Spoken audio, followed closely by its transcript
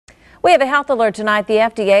We have a health alert tonight. The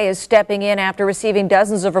FDA is stepping in after receiving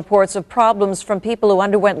dozens of reports of problems from people who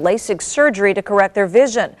underwent Lasik surgery to correct their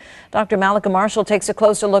vision. Dr. Malika Marshall takes a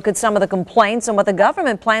closer look at some of the complaints and what the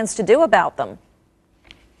government plans to do about them.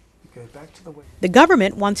 The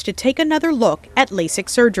government wants to take another look at Lasik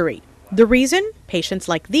surgery. The reason? Patients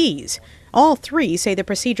like these. All three say the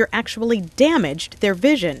procedure actually damaged their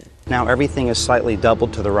vision. Now everything is slightly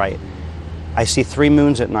doubled to the right. I see 3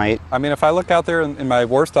 moons at night. I mean, if I look out there in my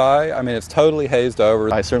worst eye, I mean, it's totally hazed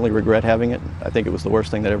over. I certainly regret having it. I think it was the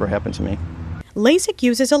worst thing that ever happened to me. Lasik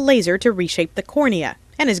uses a laser to reshape the cornea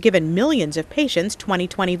and has given millions of patients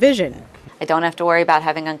 20/20 vision. I don't have to worry about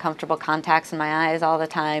having uncomfortable contacts in my eyes all the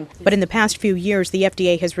time. But in the past few years, the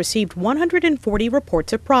FDA has received 140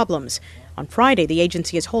 reports of problems. On Friday, the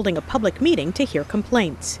agency is holding a public meeting to hear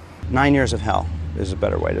complaints. 9 years of hell is a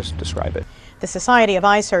better way to describe it. The Society of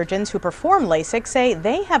Eye Surgeons who perform Lasik say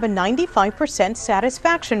they have a 95%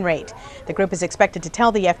 satisfaction rate. The group is expected to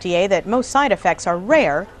tell the FDA that most side effects are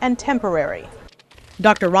rare and temporary.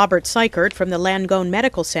 Dr. Robert Seichert from the Langone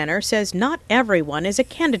Medical Center says not everyone is a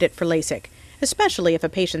candidate for Lasik, especially if a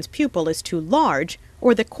patient's pupil is too large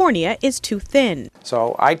or the cornea is too thin.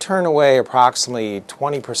 So I turn away approximately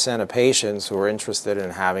 20% of patients who are interested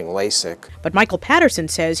in having Lasik. But Michael Patterson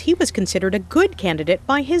says he was considered a good candidate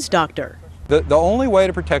by his doctor. The only way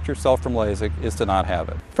to protect yourself from Lasik is to not have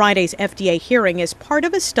it. Friday's FDA hearing is part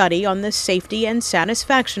of a study on the safety and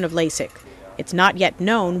satisfaction of Lasik. It's not yet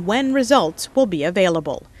known when results will be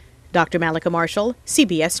available. Dr. Malika Marshall,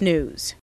 CBS News.